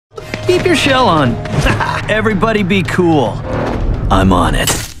Keep your shell on. Everybody be cool. I'm on it.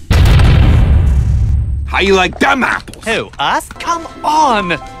 How you like them apples? Who, us? Come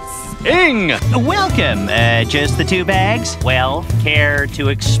on! Sing! Welcome. Just the 2 bags? Well, care to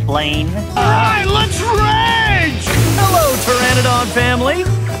explain? Alright, let's rage! Hello, Pteranodon family.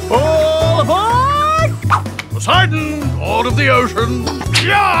 All aboard! Poseidon, Lord of the Ocean.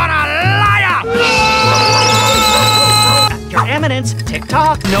 You're a liar! Your Eminence,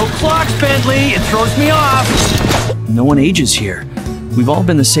 tick-tock. No clocks, Bentley. It throws me off. No one ages here. We've all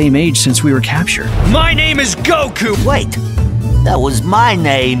been the same age since we were captured. My name is Goku! Wait, that was my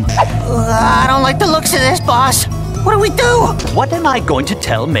name. I don't like the looks of this, boss. What do we do? What am I going to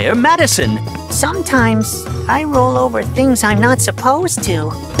tell Mayor Madison? Sometimes I roll over things I'm not supposed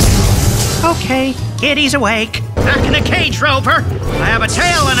to. Okay, Kitty's awake. Back in the cage, Rover. I have a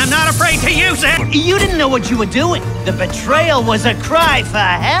tail and I'm not afraid to use it. You didn't know what you were doing. The betrayal was a cry for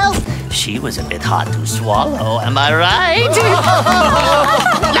help. She was a bit hard to swallow, am I right?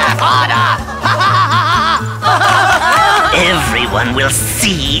 Everyone will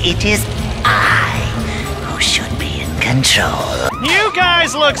see it is I who should be in control. You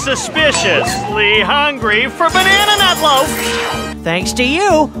guys look suspiciously hungry for banana nut loaf. Thanks to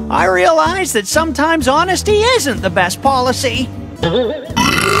you, I realize that sometimes honesty isn't the best policy. At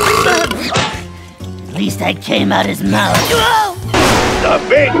least that came out his mouth. The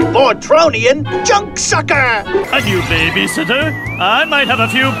big Fortronian junk sucker! A new babysitter? I might have a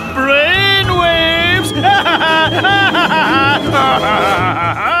few brain waves!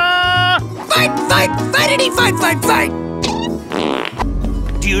 Fight!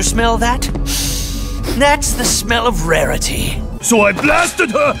 Do you smell that? That's the smell of rarity. So I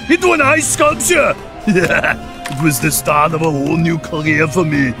blasted her into an ice sculpture! It was the start of a whole new career for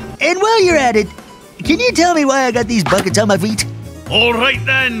me. And while you're at it, can you tell me why I got these buckets on my feet? All right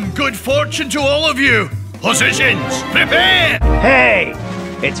then, good fortune to all of you. Positions, prepare! Hey,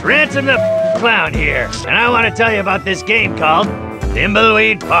 it's Ransom the Clown here, and I want to tell you about this game called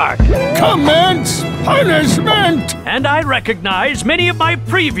Thimbleweed Park. Commence punishment! And I recognize many of my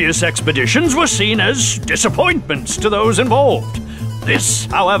previous expeditions were seen as disappointments to those involved. This,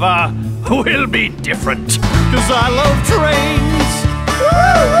 however, will be different. 'Cause I love trains.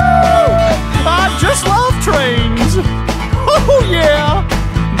 Woo-hoo! I just love trains. Oh yeah,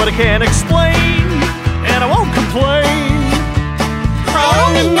 but I can't explain, and I won't complain.